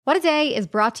What a Day is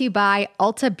brought to you by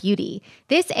Ulta Beauty.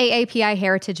 This AAPI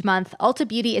Heritage Month, Ulta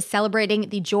Beauty is celebrating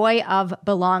the joy of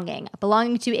belonging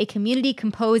to a community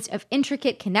composed of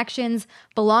intricate connections,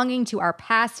 belonging to our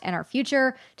past and our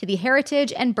future, to the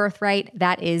heritage and birthright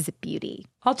that is beauty.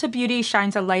 Ulta Beauty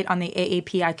shines a light on the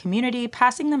AAPI community,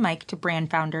 passing the mic to brand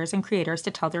founders and creators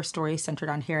to tell their stories centered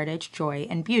on heritage, joy,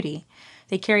 and beauty.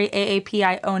 They carry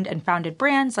AAPI-owned and founded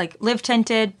brands like Live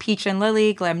Tinted, Peach and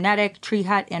Lily, Glamnetic, Tree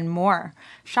Hut, and more.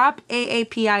 Shop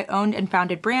AAPI-owned and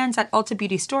founded brands at Ulta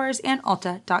Beauty stores and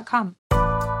Ulta.com.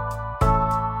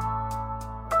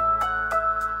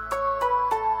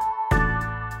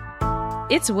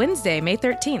 It's Wednesday, May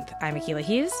 13th. I'm Akilah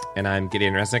Hughes. And I'm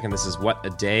Gideon Resnick, and this is What a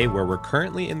Day, where we're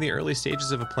currently in the early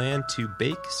stages of a plan to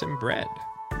bake some bread.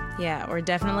 Yeah, we're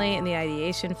definitely in the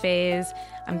ideation phase.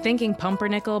 I'm thinking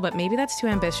pumpernickel, but maybe that's too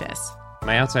ambitious.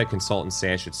 My outside consultants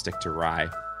say I should stick to rye.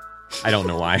 I don't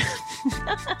know why.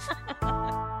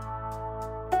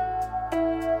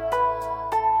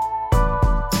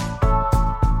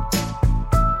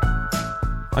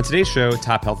 On today's show,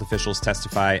 top health officials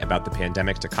testify about the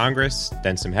pandemic to Congress,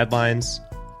 then some headlines.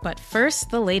 But first,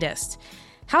 the latest.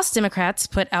 House Democrats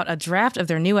put out a draft of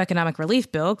their new economic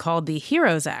relief bill called the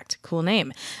HEROES Act. Cool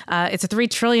name. It's a $3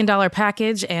 trillion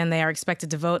package, and they are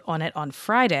expected to vote on it on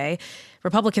Friday.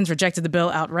 Republicans rejected the bill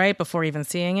outright before even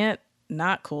seeing it.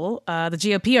 Not cool. The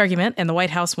GOP argument, and the White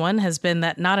House one, has been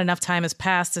that not enough time has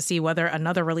passed to see whether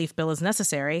another relief bill is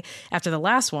necessary after the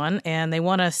last one, and they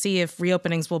want to see if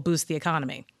reopenings will boost the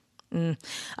economy.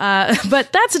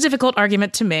 But that's a difficult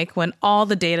argument to make when all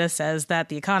the data says that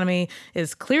the economy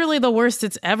is clearly the worst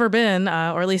it's ever been,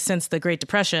 or at least since the Great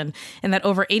Depression, and that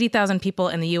over 80,000 people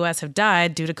in the U.S. have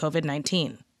died due to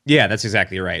COVID-19. Yeah, that's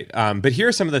exactly right. But here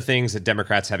are some of the things that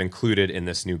Democrats have included in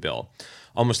this new bill.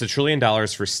 Almost $1 trillion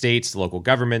for states, local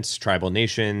governments, tribal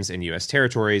nations, and U.S.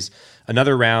 territories.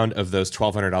 Another round of those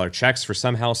 $1,200 checks for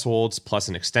some households, plus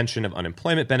an extension of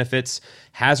unemployment benefits,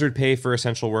 hazard pay for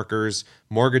essential workers,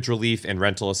 mortgage relief and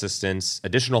rental assistance,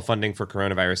 additional funding for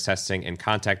coronavirus testing and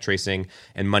contact tracing,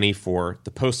 and money for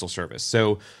the Postal Service.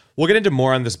 So we'll get into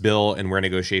more on this bill and where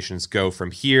negotiations go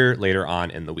from here later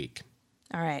on in the week.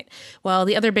 All right. Well,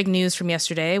 the other big news from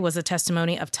yesterday was the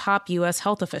testimony of top U.S.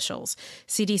 health officials.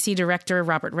 CDC Director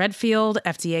Robert Redfield,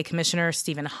 FDA Commissioner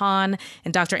Stephen Hahn,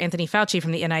 and Dr. Anthony Fauci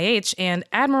from the NIH, and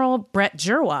Admiral Brett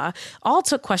Giroir all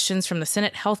took questions from the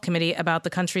Senate Health Committee about the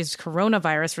country's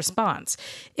coronavirus response.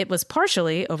 It was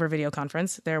partially over video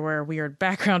conference. There were weird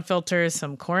background filters,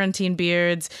 some quarantine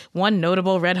beards, one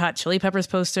notable Red Hot Chili Peppers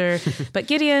poster. But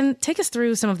Gideon, take us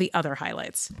through some of the other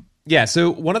highlights. Yeah, so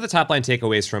one of the top line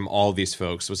takeaways from all of these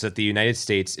folks was that the United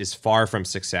States is far from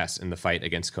success in the fight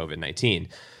against COVID-19.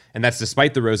 And that's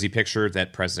despite the rosy picture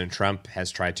that President Trump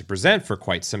has tried to present for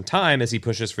quite some time as he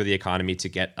pushes for the economy to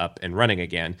get up and running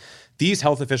again. These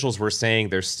health officials were saying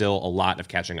there's still a lot of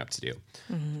catching up to do.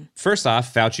 Mm-hmm. First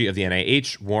off, Fauci of the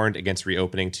NIH warned against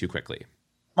reopening too quickly.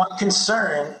 My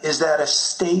concern is that if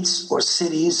states or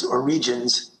cities or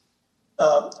regions,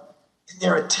 in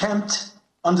their attempt,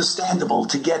 understandable,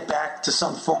 to get back to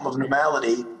some form of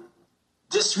normality,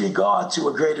 disregard to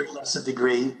a greater or lesser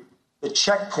degree the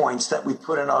checkpoints that we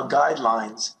put in our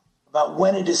guidelines about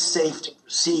when it is safe to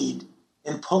proceed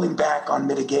in pulling back on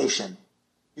mitigation.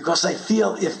 Because I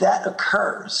feel if that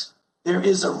occurs, there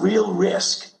is a real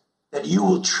risk that you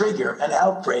will trigger an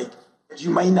outbreak that you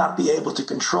may not be able to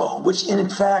control, which in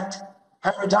fact,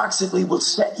 paradoxically, will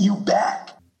set you back.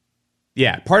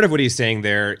 Yeah, part of what he's saying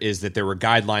there is that there were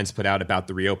guidelines put out about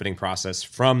the reopening process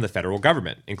from the federal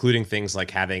government, including things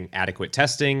like having adequate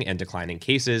testing and declining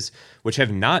cases, which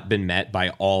have not been met by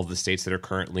all of the states that are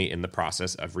currently in the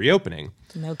process of reopening.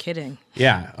 No kidding.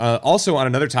 Yeah. Also, on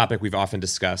another topic we've often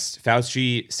discussed,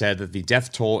 Fauci said that the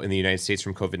death toll in the United States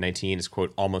from COVID-19 is,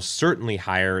 quote, almost certainly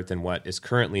higher than what is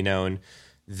currently known.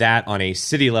 That on a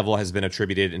city level has been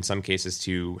attributed in some cases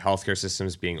to healthcare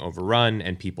systems being overrun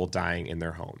and people dying in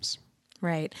their homes.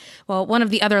 Right. Well, one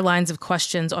of the other lines of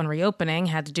questions on reopening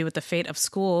had to do with the fate of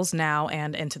schools now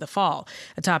and into the fall,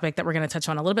 a topic that we're going to touch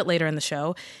on a little bit later in the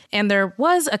show. And there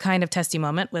was a kind of testy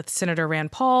moment with Senator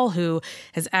Rand Paul, who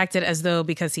has acted as though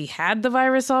because he had the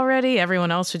virus already,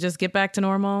 everyone else should just get back to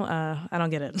normal. I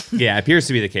don't get it. Yeah, it appears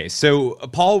to be the case. So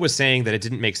Paul was saying that it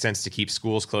didn't make sense to keep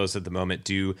schools closed at the moment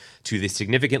due to the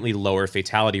significantly lower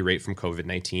fatality rate from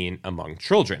COVID-19 among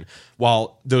children.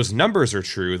 While those numbers are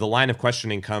true, the line of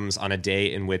questioning comes on a day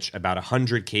in which about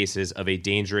 100 cases of a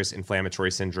dangerous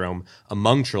inflammatory syndrome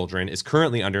among children is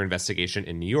currently under investigation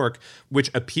in New York,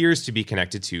 which appears to be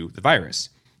connected to the virus.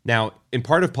 Now, in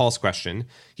part of Paul's question,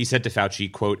 he said to Fauci,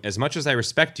 quote, "As much as I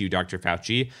respect you, Dr.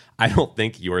 Fauci, I don't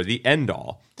think you're the end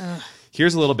all."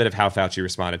 Here's a little bit of how Fauci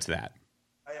responded to that.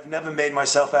 I have never made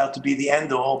myself out to be the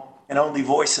end-all and only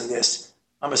voice in this.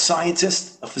 I'm a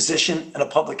scientist, a physician, and a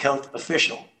public health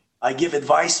official. I give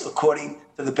advice according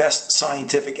to the best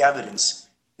scientific evidence.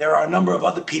 There are a number of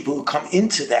other people who come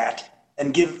into that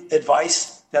and give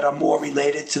advice that are more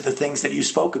related to the things that you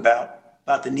spoke about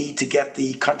the need to get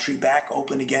the country back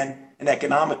open again and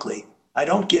economically. I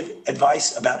don't give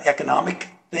advice about economic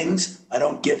things. I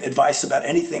don't give advice about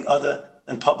anything other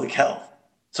than public health.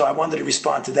 So I wanted to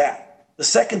respond to that. The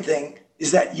second thing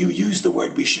is that you use the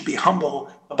word we should be humble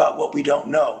about what we don't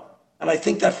know. And I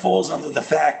think that falls under the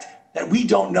fact that we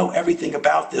don't know everything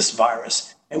about this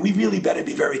virus. And we really better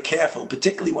be very careful,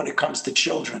 particularly when it comes to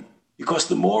children, because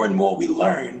the more and more we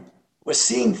learn, we're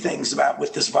seeing things about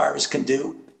what this virus can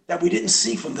do that we didn't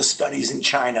see from the studies in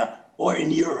China or in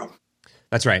Europe.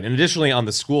 That's right. And additionally, on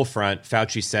the school front,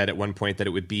 Fauci said at one point that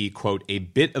it would be, quote, a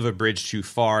bit of a bridge too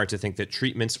far to think that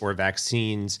treatments or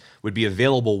vaccines would be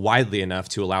available widely enough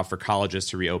to allow for colleges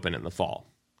to reopen in the fall.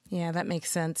 Yeah, that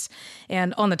makes sense.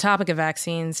 And on the topic of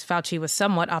vaccines, Fauci was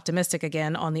somewhat optimistic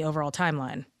again on the overall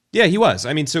timeline. Yeah, he was.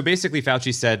 I mean, so basically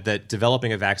Fauci said that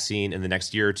developing a vaccine in the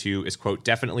next year or two is, quote,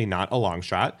 definitely not a long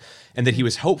shot, and that he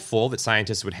was hopeful that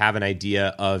scientists would have an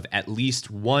idea of at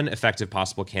least one effective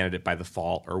possible candidate by the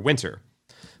fall or winter.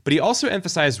 But he also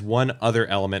emphasized one other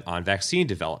element on vaccine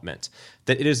development,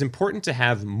 that it is important to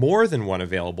have more than one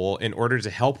available in order to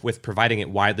help with providing it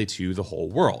widely to the whole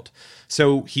world.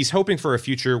 So he's hoping for a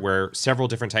future where several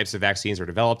different types of vaccines are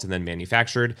developed and then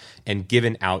manufactured and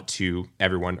given out to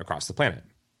everyone across the planet.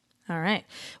 All right.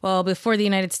 Well, before the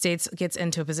United States gets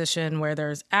into a position where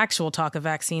there's actual talk of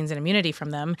vaccines and immunity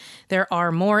from them, there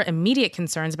are more immediate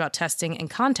concerns about testing and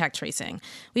contact tracing.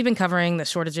 We've been covering the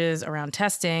shortages around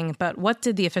testing, but what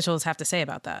did the officials have to say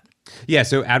about that? Yeah,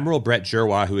 so Admiral Brett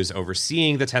Giroir, who is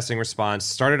overseeing the testing response,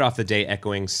 started off the day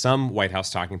echoing some White House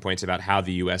talking points about how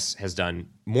the U.S. has done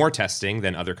more testing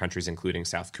than other countries, including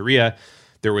South Korea.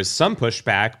 There was some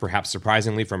pushback, perhaps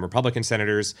surprisingly, from Republican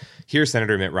senators. Here's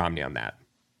Senator Mitt Romney on that.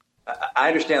 I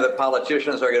understand that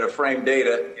politicians are going to frame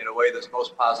data in a way that's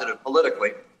most positive politically.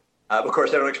 Of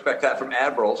course, I don't expect that from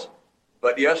admirals.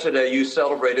 But yesterday, you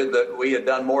celebrated that we had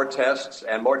done more tests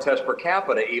and more tests per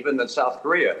capita even than South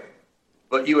Korea.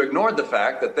 But you ignored the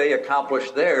fact that they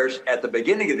accomplished theirs at the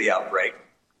beginning of the outbreak,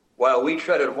 while we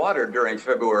treaded water during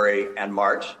February and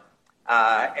March.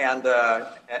 And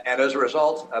as a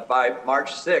result, by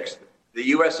March 6th, the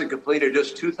U.S. had completed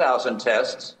just 2,000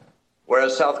 tests,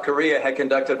 whereas South Korea had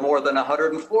conducted more than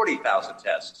 140,000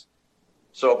 tests.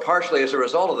 So partially as a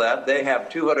result of that, they have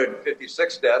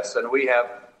 256 deaths and we have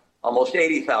almost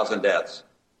 80,000 deaths.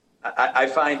 I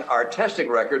find our testing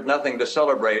record nothing to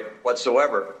celebrate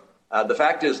whatsoever. The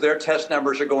fact is their test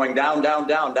numbers are going down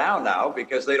now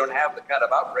because they don't have the kind of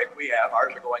outbreak we have.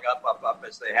 Ours are going up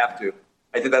as they have to.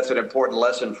 I think that's an important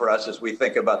lesson for us as we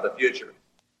think about the future.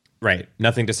 Right.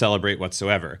 Nothing to celebrate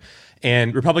whatsoever.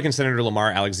 And Republican Senator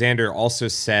Lamar Alexander also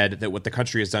said that what the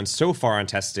country has done so far on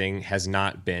testing has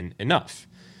not been enough.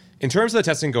 In terms of the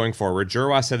testing going forward,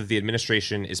 Giroir said that the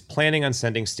administration is planning on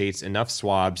sending states enough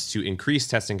swabs to increase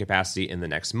testing capacity in the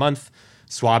next month.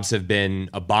 Swabs have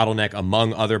been a bottleneck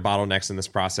among other bottlenecks in this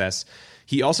process.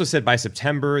 He also said by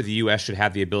September, the U.S. should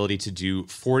have the ability to do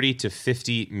 40 to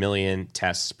 50 million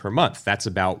tests per month. That's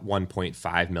about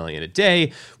 1.5 million a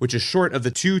day, which is short of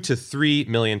the 2 to 3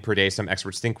 million per day some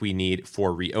experts think we need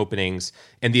for reopenings,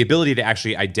 and the ability to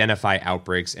actually identify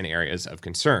outbreaks in areas of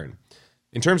concern.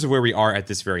 In terms of where we are at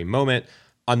this very moment,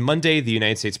 on Monday, the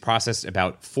United States processed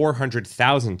about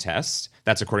 400,000 tests.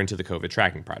 That's according to the COVID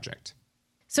Tracking Project.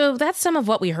 So that's some of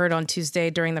what we heard on Tuesday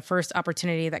during the first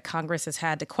opportunity that Congress has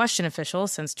had to question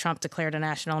officials since Trump declared a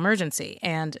national emergency.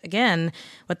 And again,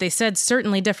 what they said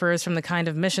certainly differs from the kind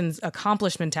of missions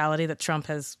accomplished mentality that Trump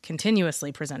has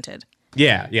continuously presented.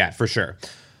 Yeah, for sure.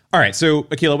 All right, so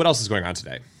Akilah, what else is going on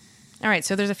today? All right,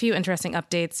 so there's a few interesting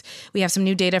updates. We have some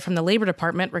new data from the Labor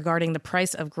Department regarding the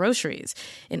price of groceries.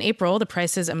 In April, the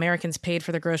prices Americans paid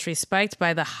for their groceries spiked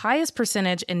by the highest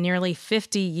percentage in nearly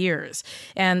 50 years.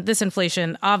 And this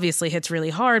inflation obviously hits really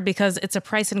hard because it's a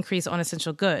price increase on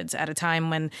essential goods at a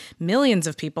time when millions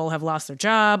of people have lost their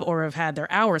job or have had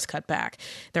their hours cut back.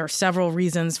 There are several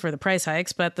reasons for the price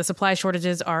hikes, but the supply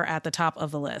shortages are at the top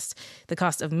of the list. The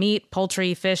cost of meat,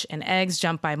 poultry, fish, and eggs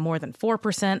jumped by more than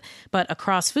 4%, but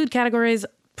across food categories,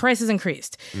 prices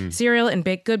increased. Cereal and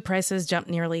baked good prices jumped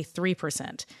nearly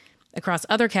 3%. Across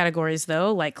other categories,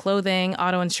 though, like clothing,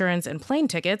 auto insurance, and plane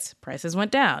tickets, prices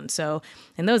went down. So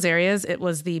in those areas, it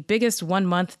was the biggest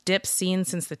one-month dip seen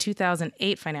since the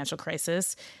 2008 financial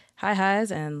crisis. High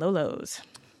highs and low lows.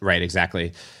 Right,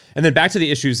 exactly. And then back to the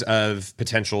issues of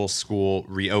potential school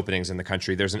reopenings in the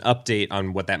country. There's an update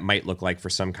on what that might look like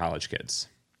for some college kids.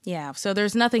 Yeah, so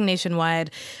there's nothing nationwide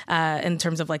in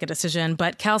terms of like a decision,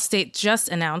 but Cal State just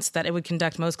announced that it would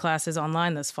conduct most classes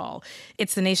online this fall.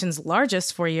 It's the nation's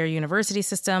largest four-year university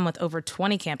system with over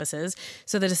 20 campuses,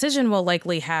 so the decision will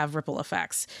likely have ripple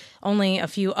effects. Only a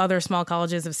few other small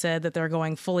colleges have said that they're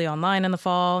going fully online in the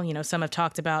fall. You know, some have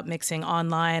talked about mixing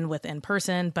online with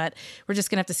in-person, but we're just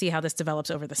going to have to see how this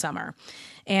develops over the summer.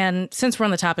 And since we're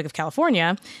on the topic of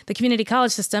California, the community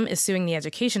college system is suing the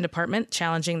education department,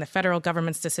 challenging the federal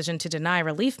government's decision to deny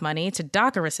relief money to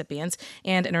DACA recipients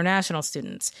and international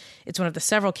students. It's one of the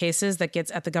several cases that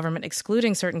gets at the government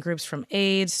excluding certain groups from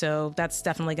aid, so that's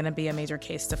definitely going to be a major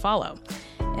case to follow.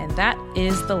 And that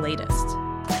is the latest.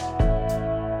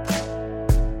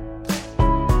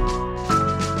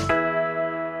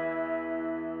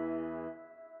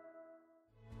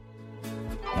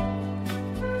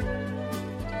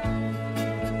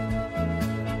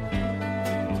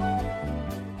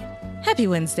 Happy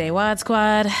Wednesday, Wad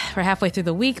Squad. We're halfway through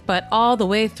the week, but all the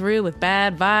way through with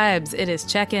bad vibes. It is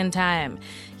check-in time.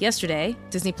 Yesterday,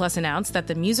 Disney Plus announced that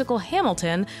the musical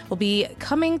Hamilton will be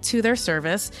coming to their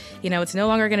service. You know, it's no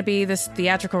longer going to be this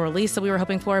theatrical release that we were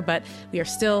hoping for, but we are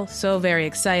still so very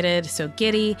excited. So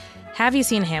Giddy, have you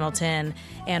seen Hamilton?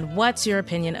 And what's your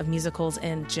opinion of musicals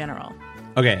in general?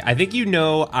 Okay, I think you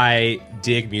know I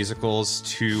dig musicals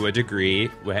to a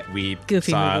degree. We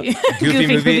Goofy saw movie. Goofy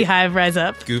movie Hive, Rise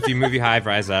Up. Goofy movie Hive,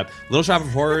 Rise Up. Little Shop of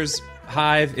Horrors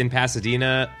Hive in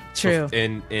Pasadena. True.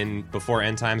 In Before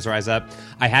End Times Rise Up.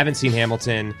 I haven't seen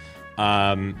Hamilton.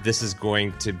 This is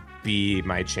going to be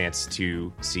my chance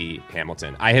to see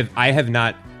Hamilton. I have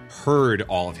not heard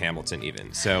all of Hamilton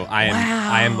even. So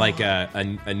I am like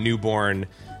a newborn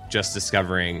just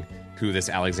discovering who this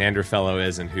Alexander fellow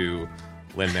is and who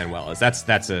Lin-Manuel is. That's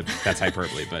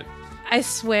hyperbole, but I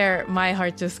swear my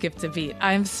heart just skipped a beat.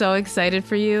 I'm so excited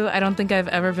for you. I don't think I've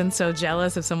ever been so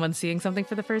jealous of someone seeing something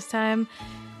for the first time.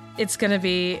 It's going to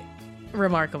be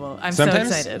remarkable. I'm so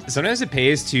excited. Sometimes it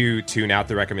pays to tune out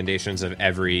the recommendations of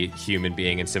every human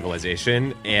being in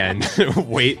civilization and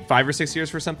wait 5 or 6 years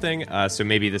for something. So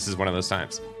maybe this is one of those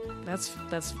times. That's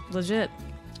legit.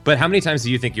 But how many times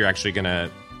do you think you're actually going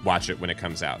to watch it when it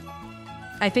comes out?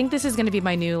 I think this is going to be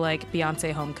my new, like,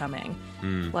 Beyonce Homecoming,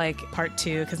 like, part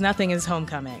 2, because nothing is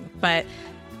Homecoming. But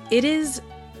it is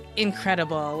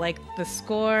incredible. Like, the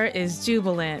score is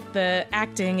jubilant. The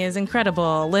acting is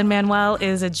incredible. Lin-Manuel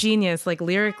is a genius. Like,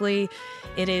 lyrically,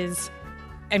 it is,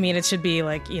 I mean, it should be,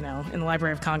 like, you know, in the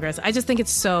Library of Congress. I just think it's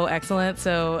so excellent.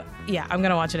 So, yeah, I'm going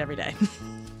to watch it every day.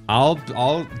 I'll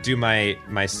do my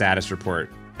status report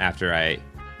after I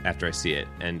see it,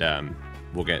 and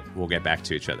we'll get back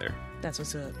to each other. That's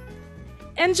what's up.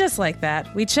 And just like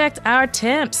that, we checked our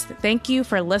temps. Thank you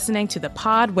for listening to the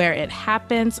pod where it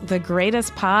happens, the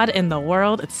greatest pod in the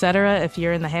world, etc. If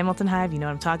you're in the Hamilton Hive, you know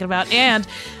what I'm talking about. And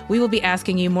we will be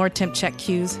asking you more temp check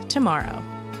cues tomorrow.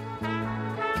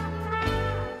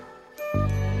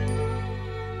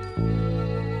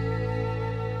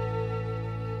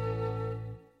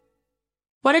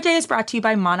 What a Day is brought to you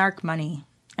by Monarch Money.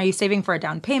 Are you saving for a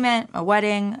down payment, a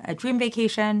wedding, a dream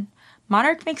vacation?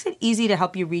 Monarch makes it easy to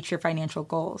help you reach your financial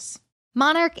goals.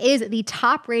 Monarch is the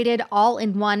top-rated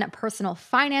all-in-one personal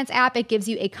finance app. It gives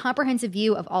you a comprehensive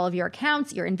view of all of your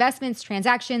accounts, your investments,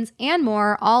 transactions, and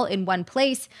more, all in one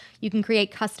place. You can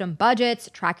create custom budgets,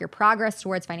 track your progress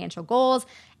towards financial goals,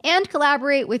 and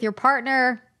collaborate with your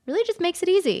partner. Really just makes it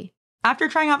easy. After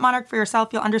trying out Monarch for yourself,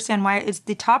 you'll understand why it's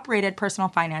the top-rated personal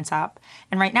finance app.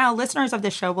 And right now, listeners of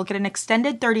this show will get an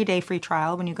extended 30-day free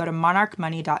trial when you go to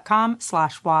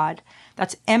monarchmoney.com/WAD.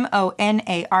 That's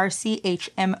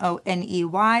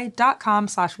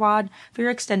monarchmoney.com/WAD for your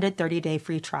extended 30-day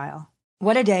free trial.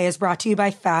 What a Day is brought to you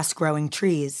by Fast Growing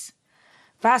Trees.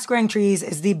 Fast Growing Trees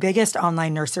is the biggest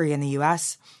online nursery in the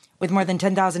U.S., with more than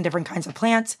 10,000 different kinds of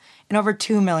plants and over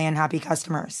 2 million happy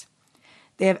customers.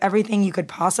 They have everything you could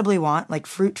possibly want, like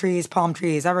fruit trees, palm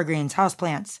trees, evergreens,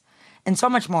 houseplants, and so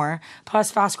much more.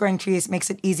 Plus, Fast Growing Trees makes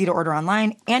it easy to order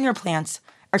online, and your plants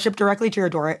are shipped directly to your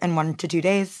door in 1 to 2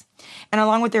 days. And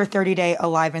along with their 30-day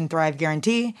Alive and Thrive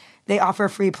guarantee, they offer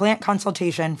free plant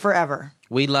consultation forever.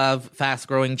 We love Fast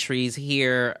Growing Trees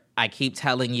here. I keep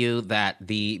telling you that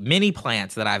the mini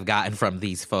plants that I've gotten from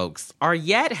these folks are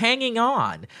yet hanging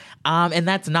on. And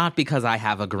that's not because I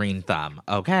have a green thumb,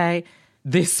 okay?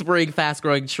 This spring, Fast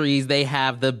Growing Trees, they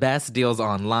have the best deals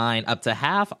online, up to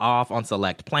half off on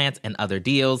select plants and other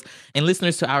deals. And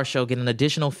listeners to our show get an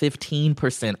additional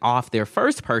 15% off their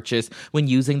first purchase when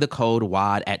using the code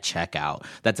WAD at checkout.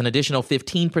 That's an additional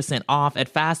 15% off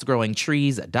at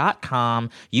fastgrowingtrees.com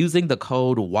using the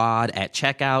code WAD at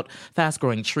checkout.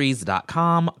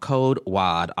 Fastgrowingtrees.com, code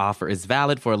WAD. Offer is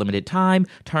valid for a limited time.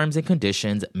 Terms and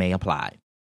conditions may apply.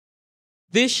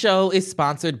 This show is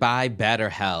sponsored by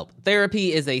BetterHelp.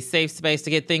 Therapy is a safe space to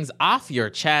get things off your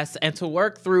chest and to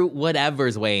work through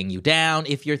whatever's weighing you down.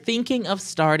 If you're thinking of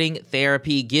starting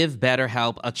therapy, give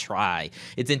BetterHelp a try.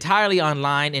 It's entirely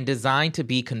online and designed to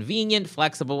be convenient,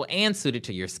 flexible, and suited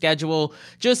to your schedule.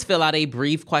 Just fill out a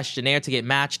brief questionnaire to get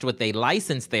matched with a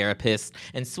licensed therapist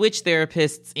and switch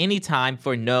therapists anytime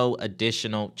for no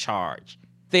additional charge.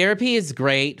 Therapy is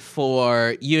great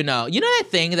for, you know that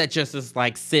thing that just is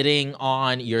like sitting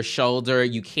on your shoulder,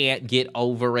 you can't get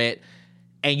over it,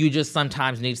 and you just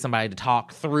sometimes need somebody to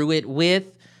talk through it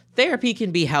with? Therapy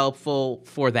can be helpful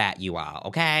for that, you all,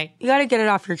 okay? You got to get it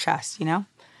off your chest, And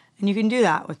you can do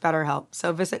that with BetterHelp.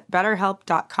 So visit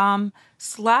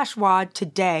betterhelp.com/WAD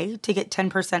today to get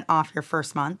 10% off your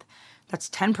first month. That's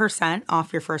 10%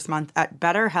 off your first month at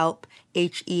BetterHelp,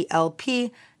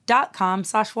 HELP.com/WAD.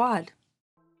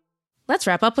 Let's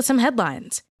wrap up with some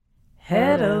headlines.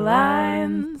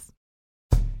 Headlines.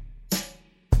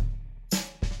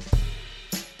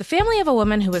 The family of a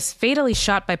woman who was fatally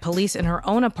shot by police in her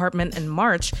own apartment in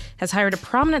March has hired a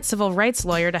prominent civil rights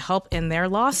lawyer to help in their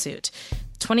lawsuit.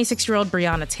 26-year-old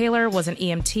Breonna Taylor was an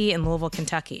EMT in Louisville,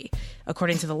 Kentucky.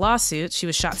 According to the lawsuit, she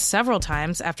was shot several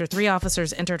times after 3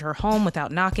 officers entered her home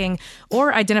without knocking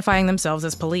or identifying themselves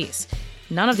as police.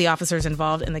 None of the officers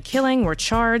involved in the killing were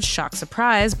charged, shock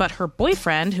surprise, but her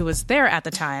boyfriend, who was there at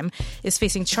the time, is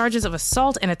facing charges of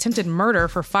assault and attempted murder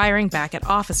for firing back at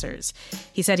officers.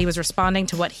 He said he was responding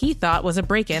to what he thought was a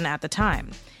break-in at the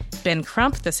time. Ben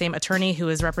Crump, the same attorney who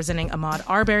is representing Ahmaud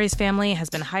Arbery's family, has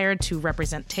been hired to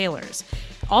represent Taylor's.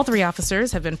 All 3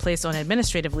 officers have been placed on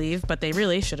administrative leave, but they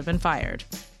really should have been fired.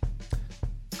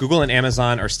 Google and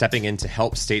Amazon are stepping in to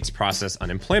help states process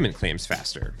unemployment claims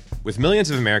faster. With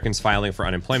millions of Americans filing for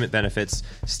unemployment benefits,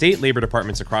 state labor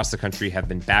departments across the country have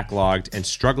been backlogged and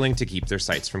struggling to keep their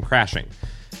sites from crashing.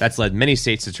 That's led many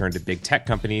states to turn to big tech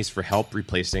companies for help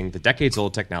replacing the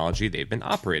decades-old technology they've been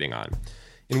operating on.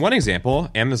 In one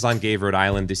example, Amazon gave Rhode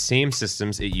Island the same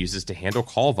systems it uses to handle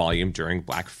call volume during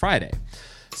Black Friday.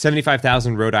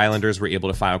 75,000 Rhode Islanders were able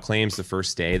to file claims the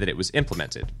first day that it was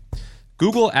implemented.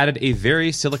 Google added a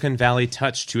very Silicon Valley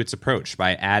touch to its approach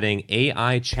by adding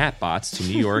AI chatbots to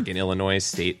New York and Illinois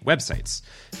state websites.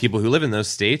 People who live in those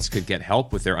states could get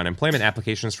help with their unemployment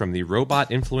applications from the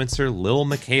robot influencer Lil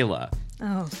Miquela.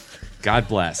 Oh. God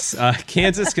bless.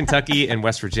 Kansas, Kentucky, and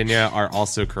West Virginia are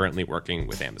also currently working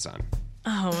with Amazon.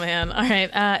 Oh, man. All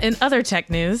right. In other tech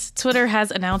news, Twitter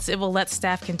has announced it will let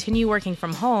staff continue working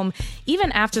from home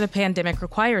even after the pandemic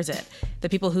requires it. The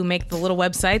people who make the little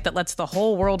website that lets the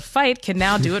whole world fight can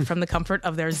now do it from the comfort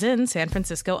of their Zen San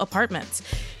Francisco apartments.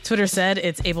 Twitter said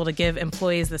it's able to give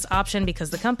employees this option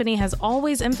because the company has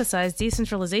always emphasized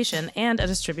decentralization and a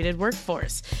distributed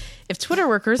workforce. If Twitter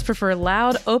workers prefer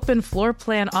loud, open floor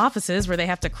plan offices where they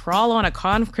have to crawl on a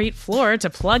concrete floor to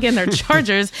plug in their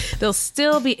chargers, they'll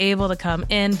still be able to come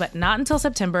in, but not until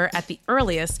September at the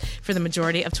earliest for the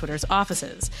majority of Twitter's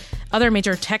offices. Other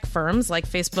major tech firms like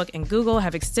Facebook and Google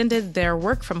have extended their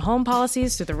work-from-home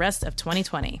policies through the rest of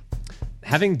 2020.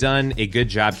 Having done a good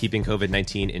job keeping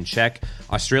COVID-19 in check,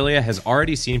 Australia has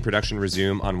already seen production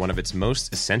resume on one of its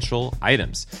most essential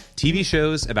items, TV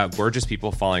shows about gorgeous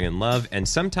people falling in love and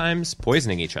sometimes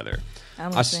poisoning each other. I'm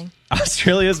listening.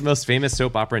 Australia's most famous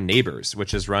soap opera, Neighbours,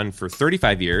 which has run for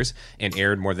 35 years and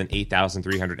aired more than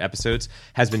 8,300 episodes,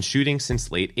 has been shooting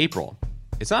since late April.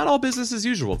 It's not all business as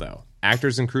usual, though.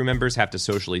 Actors and crew members have to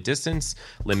socially distance,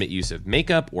 limit use of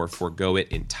makeup or forego it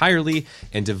entirely,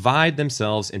 and divide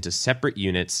themselves into separate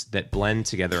units that blend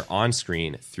together on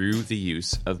screen through the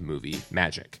use of movie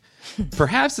magic.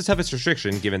 Perhaps the toughest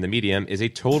restriction, given the medium, is a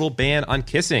total ban on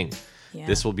kissing. Yeah.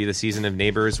 This will be the season of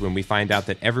Neighbours when we find out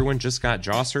that everyone just got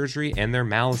jaw surgery and their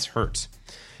mouths hurt.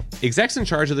 Execs in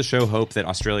charge of the show hope that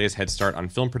Australia's head start on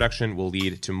film production will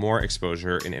lead to more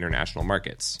exposure in international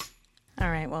markets. All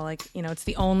right, well, it's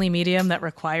the only medium that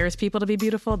requires people to be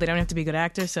beautiful. They don't have to be good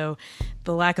actors, so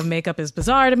the lack of makeup is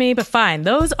bizarre to me, but fine.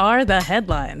 Those are the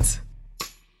headlines.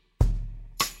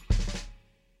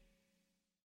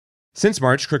 Since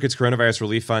March, Crooked's Coronavirus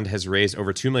Relief Fund has raised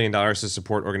over $2 million to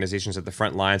support organizations at the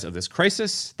front lines of this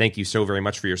crisis. Thank you so very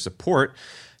much for your support.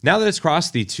 Now that it's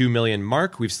crossed the 2 million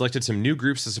mark, we've selected some new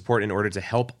groups to support in order to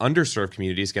help underserved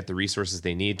communities get the resources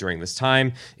they need during this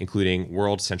time, including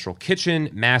World Central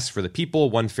Kitchen, Mass for the People,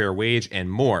 One Fair Wage,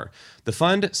 and more. The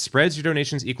fund spreads your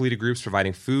donations equally to groups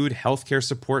providing food, healthcare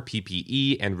support,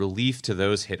 PPE, and relief to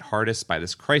those hit hardest by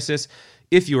this crisis.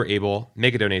 If you are able,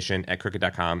 make a donation at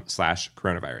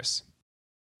crooked.com/coronavirus.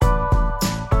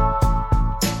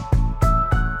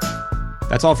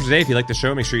 That's all for today. If you like the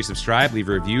show, make sure you subscribe, leave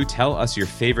a review, tell us your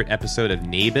favorite episode of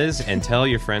Neighbors, and tell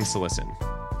your friends to listen.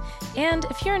 And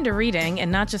if you're into reading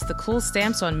and not just the cool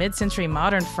stamps on mid-century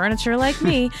modern furniture like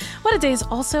me, What a Day is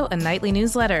also a nightly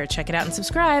newsletter. Check it out and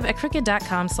subscribe at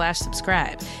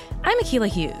crooked.com/subscribe. I'm Akilah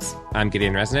Hughes. I'm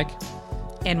Gideon Resnick.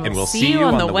 And we'll see you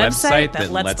on the website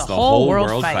that lets the whole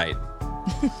world fight.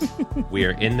 We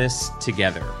are in this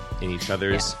together, in each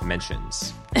other's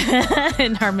mentions.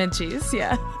 In our menchies,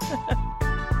 yeah.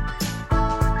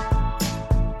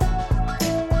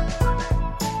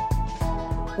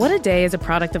 What a Day is a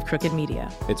product of Crooked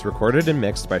Media. It's recorded and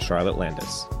mixed by Charlotte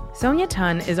Landis. Sonia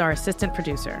Tun is our assistant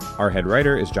producer. Our head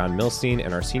writer is John Milstein,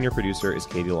 and our senior producer is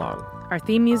Katie Long. Our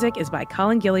theme music is by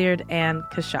Colin Gilliard and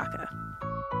Kashaka.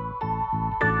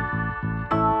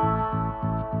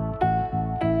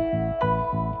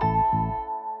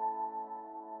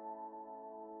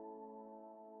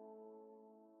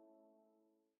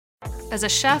 As a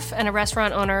chef and a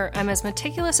restaurant owner, I'm as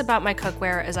meticulous about my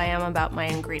cookware as I am about my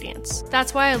ingredients.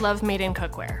 That's why I love Made in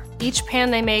Cookware. Each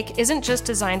pan they make isn't just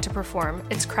designed to perform,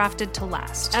 it's crafted to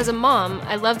last. As a mom,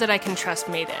 I love that I can trust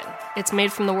Made In. It's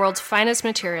made from the world's finest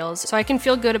materials, so I can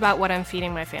feel good about what I'm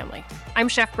feeding my family. I'm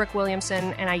Chef Brooke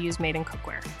Williamson, and I use Made in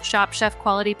Cookware. Shop chef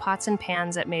quality pots and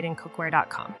pans at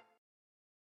madeincookware.com.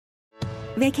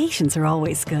 Vacations are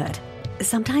always good.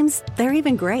 Sometimes they're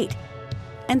even great.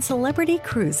 And Celebrity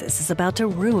Cruises is about to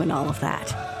ruin all of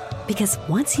that. Because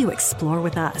once you explore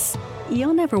with us,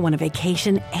 you'll never want a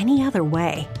vacation any other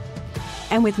way.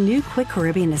 And with new Quick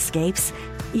Caribbean Escapes,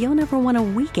 you'll never want a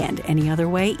weekend any other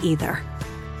way either.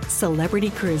 Celebrity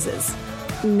Cruises.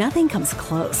 Nothing comes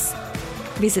close.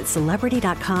 Visit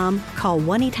Celebrity.com, call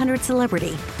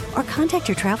 1-800-CELEBRITY, or contact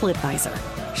your travel advisor.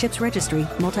 Ships Registry,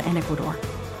 Malta and Ecuador.